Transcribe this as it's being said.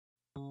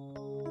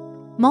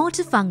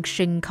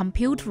Multifunction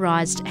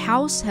computerized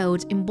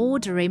household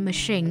embroidery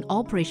machine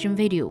operation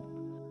video.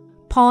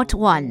 Part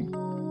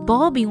 1.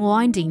 Bobbin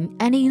winding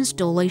and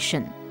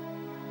installation.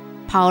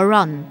 Power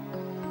on.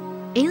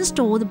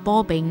 Install the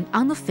bobbin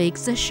on the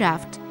fixed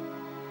shaft.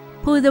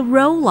 Put the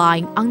roll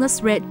line on the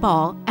thread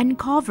bar and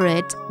cover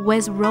it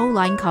with roll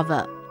line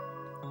cover.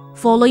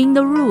 Following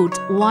the route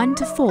 1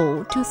 to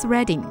 4 to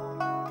threading.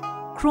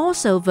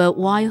 Crossover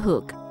wire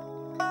hook.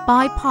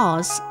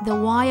 Bypass the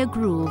wire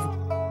groove.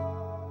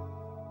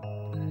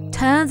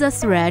 Turn the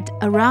thread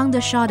around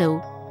the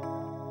shuttle.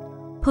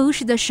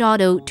 Push the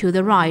shuttle to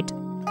the right.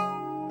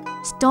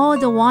 Start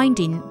the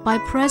winding by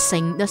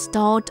pressing the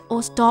start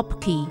or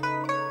stop key.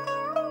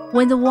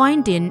 When the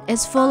winding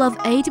is full of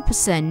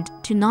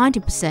 80% to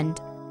 90%,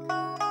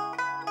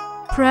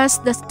 press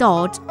the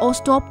start or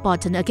stop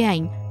button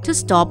again to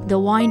stop the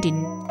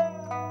winding.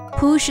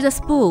 Push the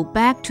spool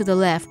back to the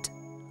left.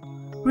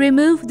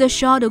 Remove the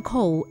shuttle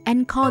coil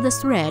and cut the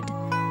thread.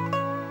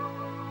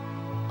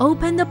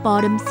 Open the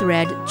bottom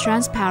thread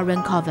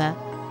transparent cover.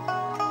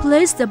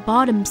 Place the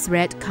bottom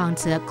thread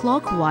counter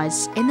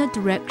clockwise in the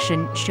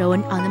direction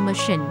shown on the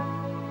machine.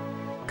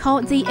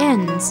 Cut the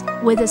ends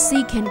with a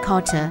secant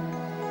cutter.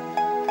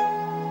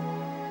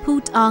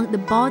 Put on the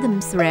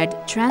bottom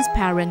thread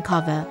transparent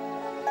cover.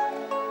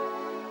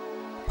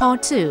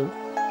 Part 2.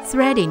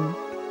 Threading.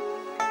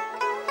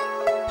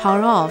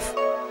 Power off.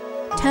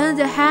 Turn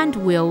the hand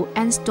wheel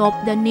and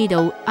stop the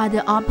needle at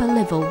the upper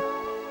level.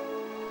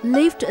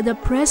 Lift the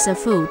presser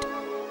foot.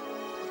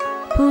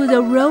 Put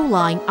the roll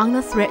line on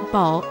the thread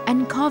bar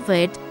and cover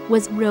it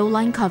with roll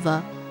line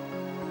cover.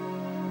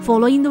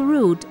 Following the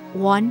route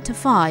 1 to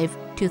 5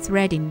 to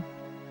threading.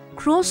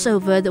 Cross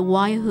over the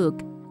wire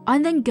hook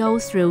and then go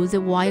through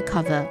the wire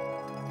cover.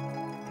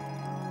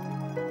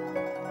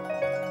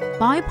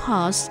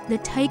 Bypass the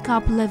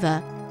take-up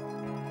lever.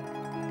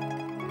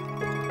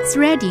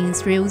 Threading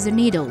through the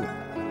needle.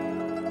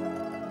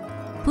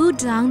 Put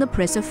down the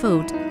presser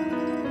foot.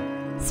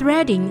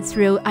 Threading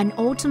through an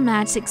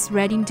automatic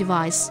threading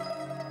device.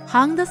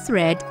 Hang the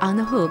thread on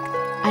the hook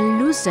and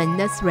loosen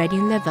the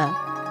threading lever.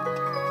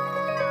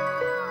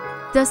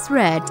 The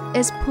thread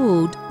is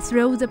pulled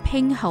through the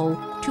pinhole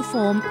to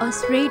form a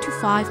 3 to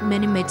 5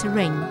 mm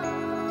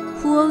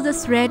ring. Pull the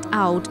thread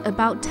out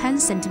about 10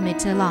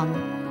 cm long.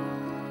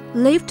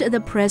 Lift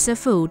the presser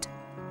foot.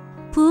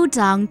 Pull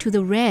down to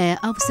the rear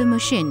of the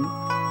machine.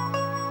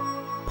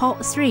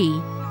 Part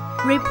 3.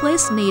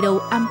 Replace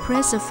needle and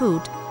presser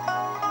foot.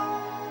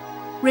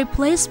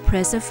 Replace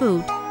presser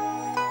foot.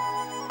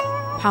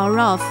 Power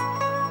off.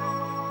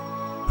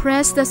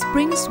 Press the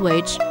spring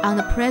switch on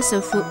the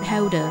presser foot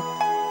holder.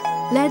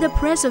 Let the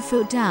presser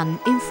foot down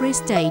in free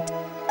state.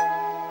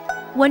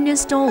 When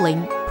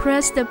installing,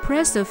 press the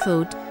presser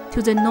foot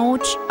to the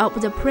notch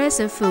of the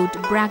presser foot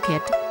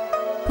bracket.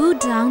 Pull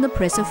down the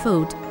presser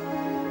foot.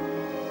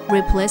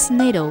 Replace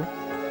needle.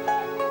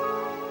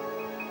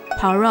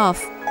 Power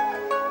off.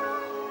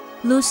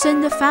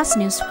 Loosen the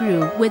fastening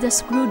screw with a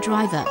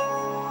screwdriver.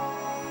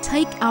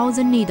 Take out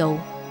the needle.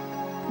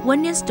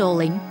 When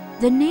installing,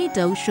 the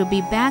needle should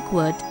be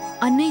backward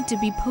and need to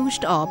be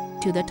pushed up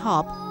to the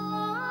top.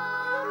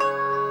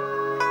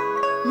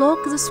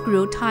 Lock the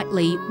screw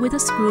tightly with a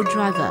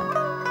screwdriver.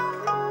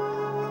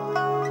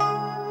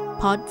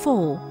 Part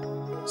 4.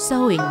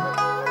 Sewing.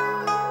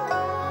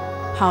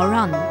 Power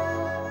on.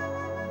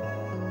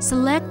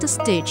 Select the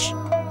stitch.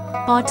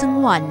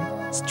 Button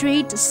 1.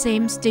 Straight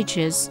seam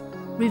stitches.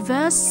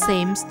 Reverse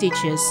seam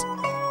stitches.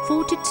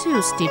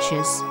 42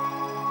 stitches.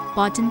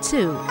 Button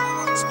 2.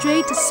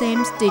 Straight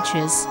seam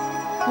stitches.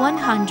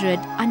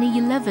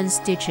 111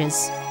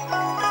 stitches.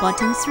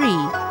 Button 3.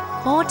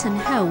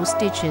 Buttonhole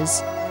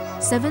stitches.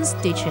 7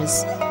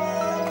 stitches.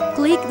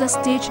 Click the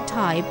stitch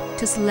type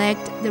to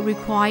select the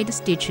required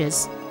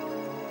stitches.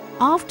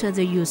 After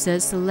the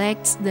user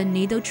selects the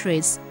needle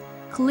trace,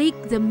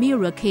 click the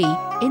mirror key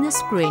in the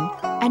screen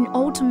and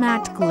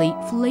automatically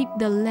flip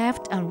the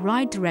left and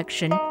right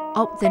direction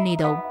of the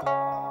needle.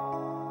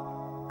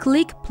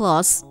 Click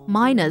plus,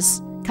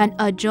 minus can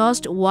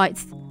adjust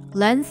width,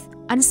 length,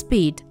 and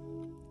speed.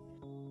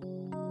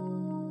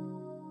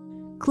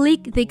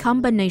 Click the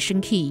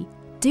combination key.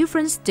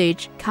 Different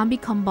stitch can be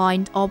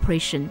combined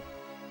operation.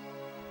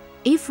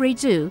 If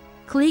redo,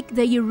 click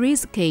the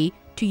erase key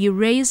to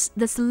erase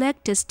the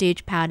selected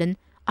stitch pattern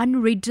and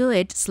redo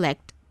it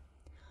select.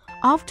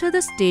 After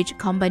the stitch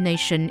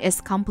combination is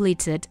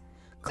completed,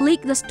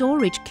 click the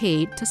storage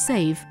key to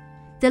save.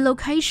 The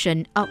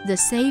location of the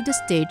saved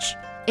stitch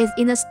is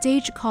in the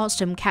Stitch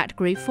Custom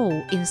Category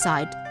 4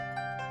 inside.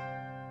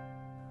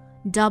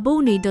 Double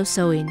needle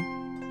sewing.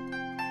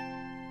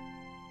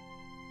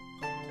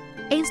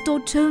 Install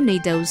 2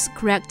 needles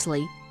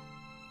correctly.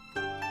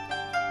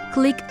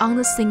 Click on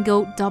the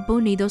single double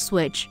needle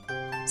switch.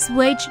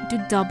 Switch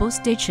to double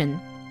stitching,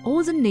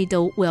 or the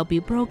needle will be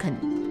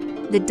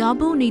broken. The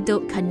double needle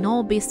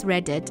cannot be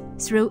threaded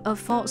through a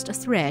forced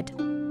thread.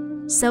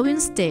 Sewing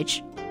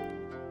stitch.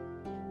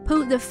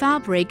 Put the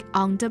fabric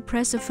on the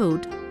presser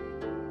foot.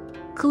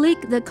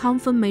 Click the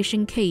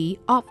confirmation key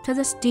after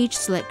the stitch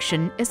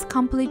selection is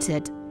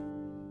completed.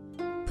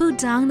 Put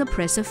down the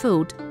presser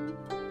foot.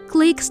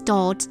 Click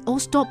Start or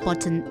Stop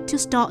button to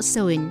start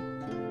sewing.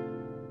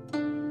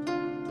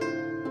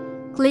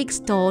 Click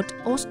Start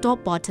or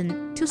Stop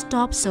button to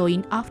stop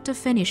sewing after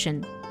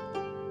finishing.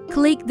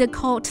 Click the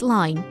cut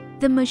line.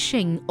 The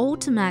machine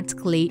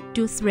automatically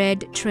do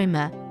thread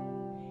trimmer.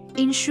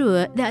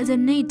 Ensure that the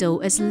needle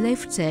is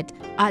lifted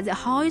at the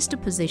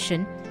highest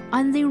position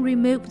and then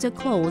remove the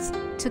cloth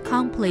to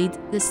complete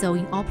the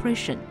sewing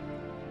operation.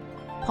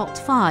 Part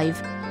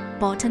 5.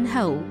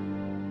 Buttonhole.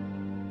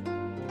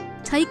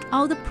 Take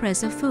out the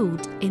presser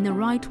foot in the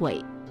right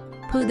way.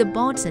 Put the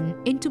button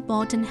into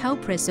buttonhole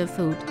presser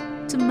foot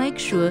to make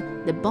sure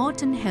the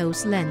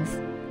buttonhole's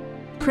length.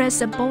 Press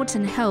the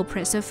buttonhole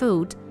presser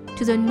foot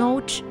to the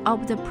notch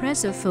of the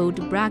presser foot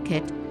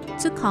bracket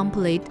to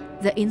complete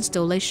the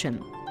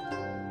installation.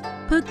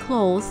 Put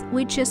cloth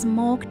which is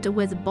marked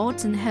with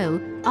buttonhole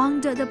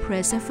under the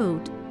presser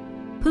foot.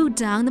 Pull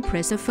down the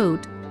presser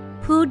foot.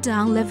 Pull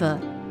down lever.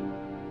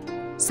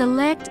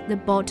 Select the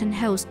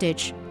buttonhole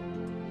stitch.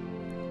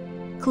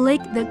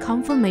 Click the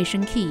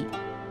confirmation key.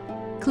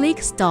 Click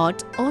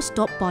Start or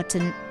Stop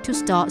button to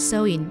start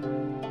sewing.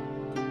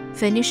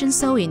 Finishing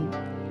sewing.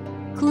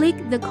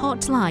 Click the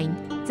cut line.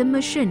 The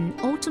machine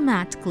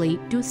automatically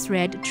do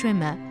thread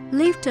trimmer.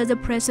 Lift the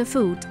presser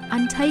foot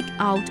and take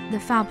out the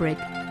fabric.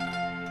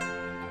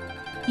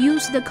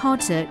 Use the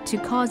cutter to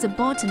cut the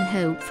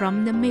buttonhole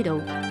from the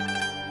middle.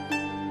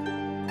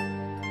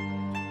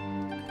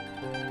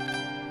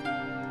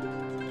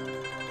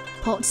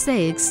 Part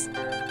 6.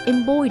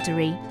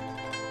 Embroidery.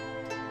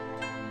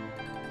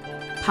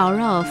 Power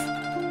off.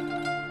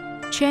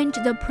 Change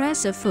the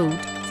presser foot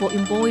for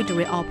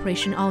embroidery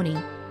operation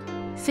only.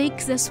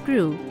 Fix the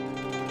screw.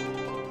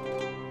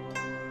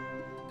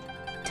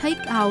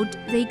 Take out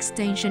the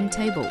extension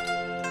table.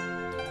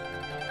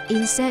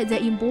 Insert the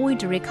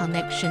embroidery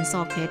connection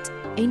socket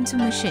into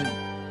machine.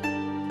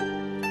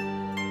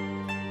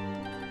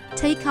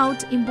 Take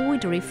out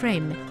embroidery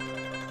frame.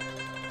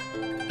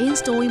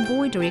 Install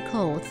embroidery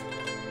cloth.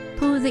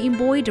 Put the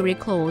embroidery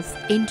cloth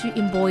into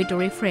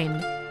embroidery frame.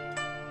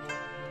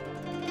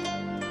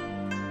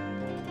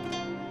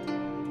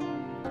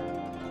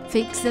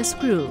 Fix the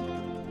screw.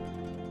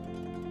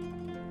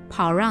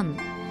 Power on.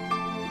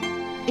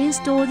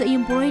 Install the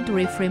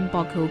embroidery frame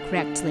buckle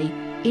correctly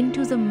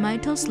into the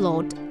metal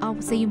slot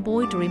of the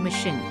embroidery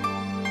machine.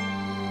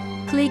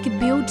 Click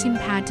Built-in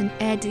Pattern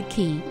Edit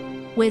key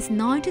with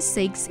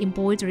 96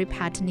 embroidery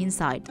pattern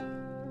inside.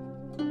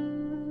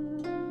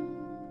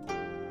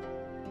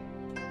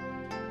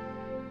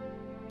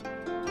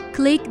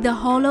 Click the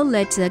hollow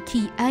letter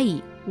key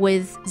A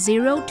with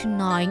 0 to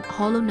 9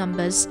 hollow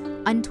numbers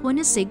and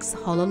 26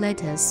 hollow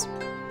letters.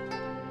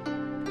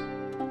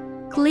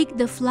 Click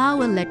the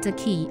flower letter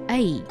key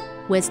A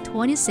with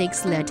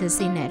 26 letters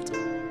in it.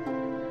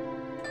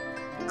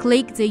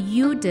 Click the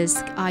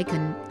U-disc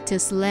icon to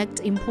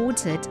select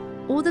imported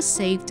or the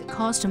saved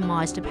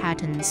customized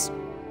patterns.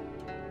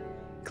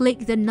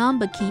 Click the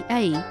number key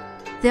A.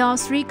 There are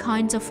 3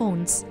 kinds of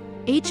fonts.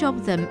 Each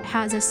of them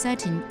has a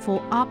setting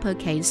for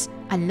uppercase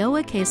and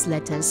lowercase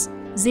letters,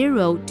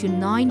 0 to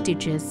 9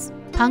 digits,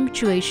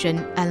 punctuation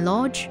and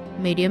large,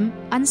 medium,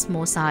 and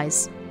small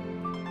size.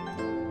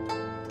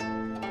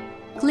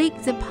 Click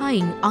the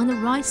pane on the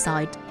right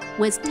side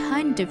with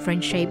 10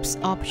 different shapes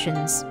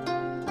options.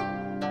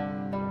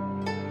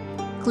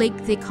 Click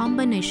the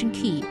combination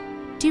key.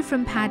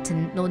 Different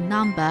pattern or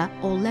number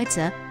or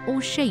letter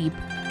or shape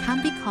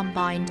can be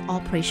combined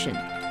operation.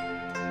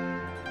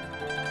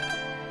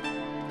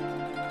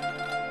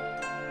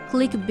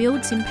 Click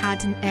Built-in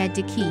Pattern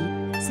Edit key.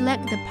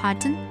 Select the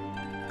pattern.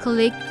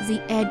 Click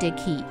the Edit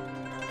key.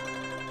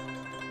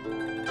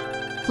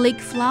 Click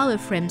Flower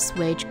Frame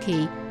Switch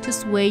key to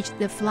switch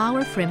the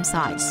flower frame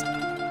size.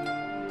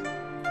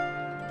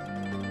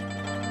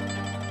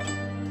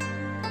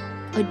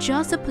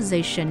 Adjust the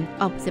position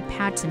of the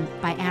pattern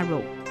by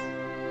arrow.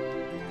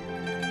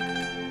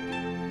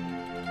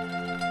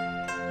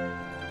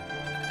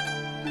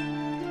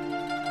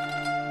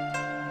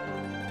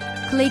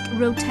 Click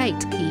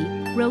Rotate key.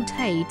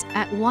 Rotate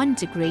at 1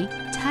 degree,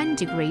 10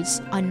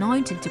 degrees, or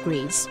 90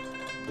 degrees.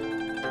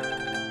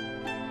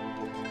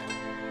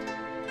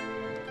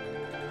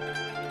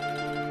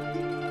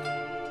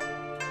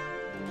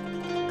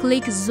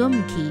 Click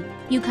Zoom key.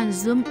 You can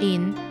zoom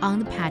in on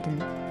the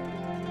pattern.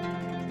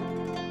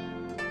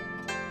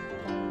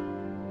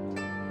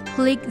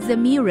 Click the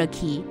Mirror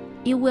key.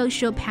 It will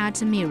show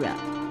pattern mirror.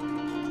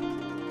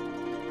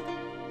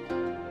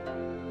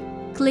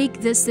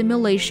 Click the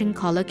Simulation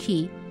Color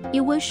key.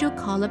 It will show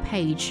color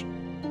page.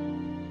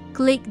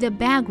 Click the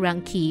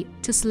Background key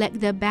to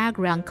select the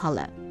background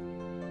color.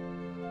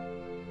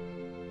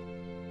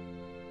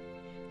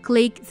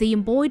 Click the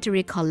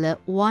embroidery color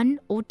 1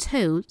 or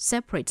 2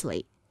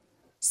 separately.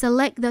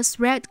 Select the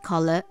thread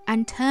color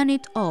and turn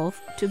it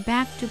off to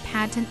back to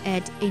Pattern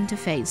Edit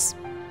interface.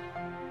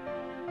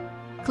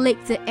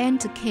 Click the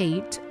Enter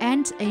key to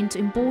enter into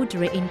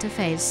embroidery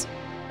interface.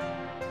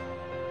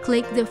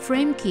 Click the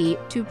frame key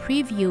to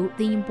preview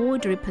the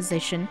embroidery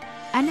position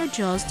and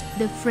adjust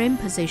the frame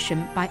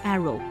position by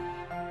arrow.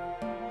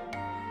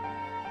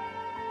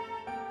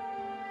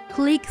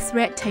 Click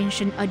Thread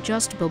Tension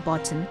Adjustable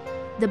button.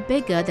 The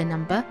bigger the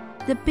number,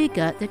 the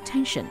bigger the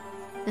tension.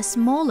 The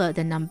smaller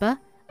the number,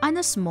 and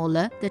the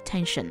smaller the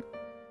tension.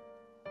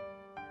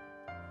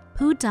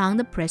 Pull down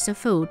the presser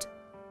fold.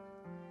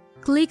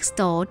 Click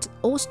Start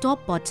or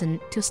Stop button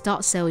to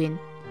start sewing.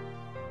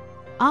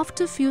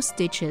 After few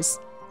stitches,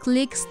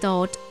 click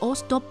Start or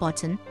Stop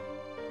button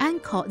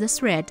and cut the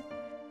thread,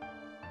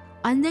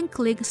 and then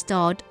click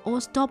Start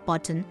or Stop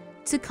button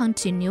to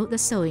continue the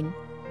sewing.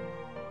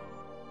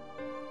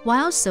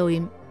 While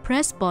sewing,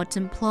 press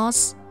button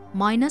plus,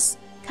 minus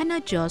can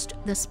adjust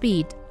the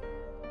speed.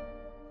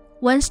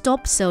 When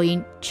stop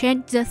sewing,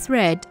 change the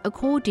thread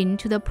according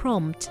to the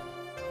prompt.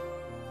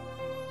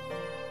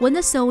 When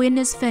the sewing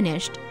is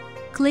finished,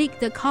 click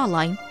the cut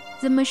line.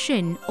 The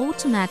machine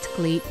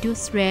automatically do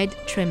thread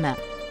trimmer.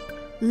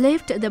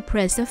 Lift the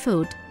presser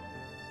fold.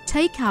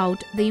 Take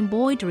out the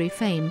embroidery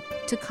frame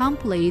to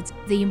complete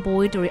the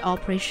embroidery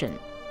operation.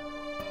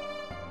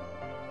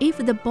 If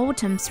the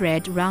bottom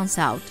thread runs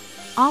out,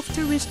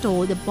 after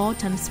restore the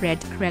bottom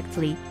thread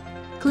correctly,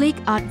 click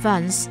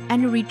Advance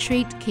and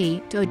Retreat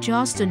key to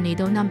adjust the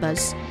needle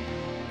numbers.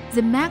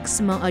 The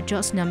maximum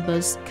adjust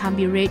numbers can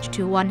be reached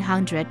to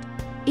 100.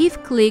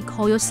 If click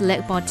Coil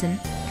Select button,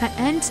 can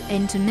enter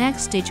into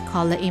next stitch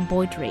color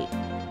embroidery.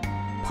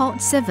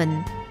 Part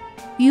 7.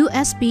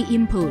 USB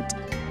input.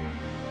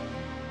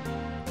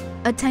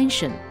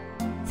 Attention!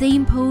 The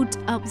input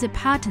of the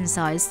pattern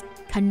size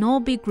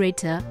cannot be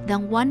greater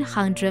than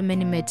 100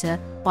 mm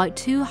by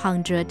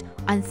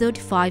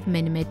 235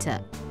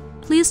 mm.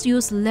 Please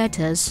use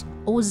letters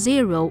or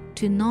 0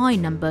 to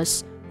 9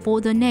 numbers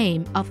for the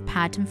name of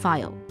pattern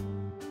file.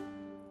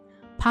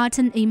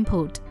 Pattern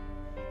input.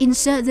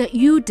 Insert the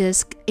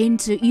U-disc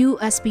into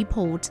USB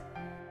port.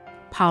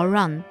 Power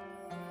on.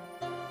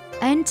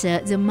 Enter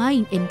the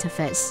main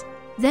interface,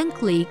 then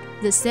click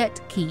the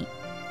Set key.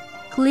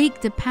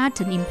 Click the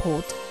pattern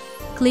import.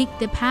 Click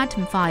the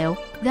pattern file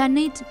that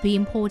needs to be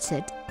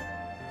imported.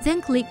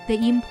 Then click the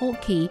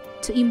Import key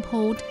to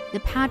import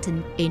the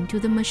pattern into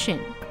the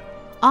machine.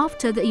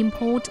 After the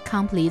import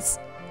completes,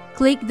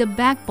 click the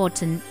Back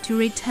button to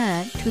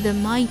return to the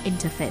main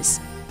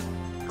interface.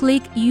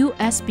 Click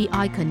USB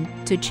icon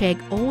to check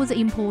all the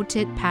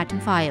imported pattern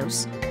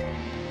files.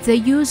 The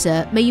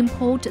user may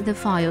import the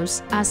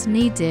files as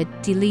needed.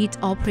 Delete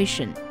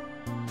operation.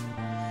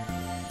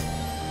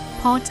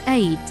 Part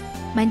 8.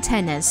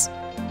 Maintenance.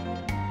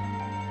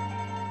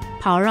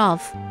 Power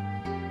off.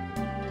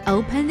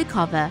 Open the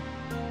cover.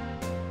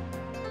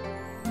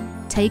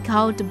 Take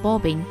out the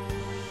bobbin.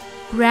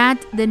 Grab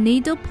the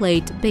needle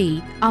plate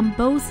B on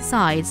both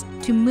sides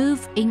to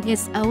move in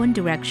its own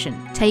direction.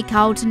 Take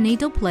out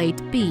needle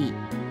plate B.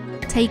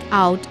 Take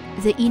out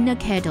the inner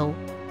kettle.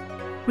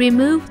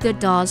 Remove the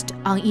dust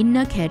on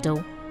inner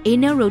kettle,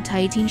 inner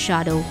rotating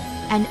shuttle,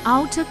 and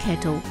outer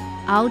kettle,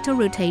 outer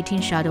rotating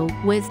shuttle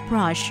with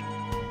brush.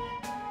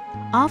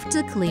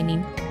 After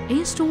cleaning,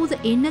 install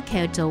the inner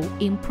kettle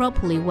in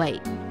properly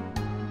way.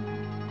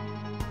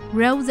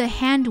 Roll the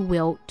hand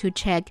wheel to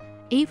check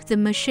if the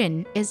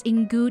machine is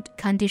in good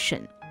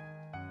condition.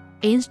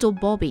 Install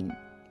bobbin.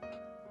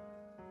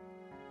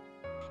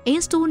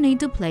 Install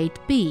needle plate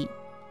B.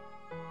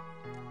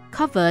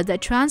 Cover the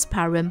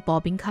transparent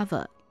bobbin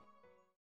cover.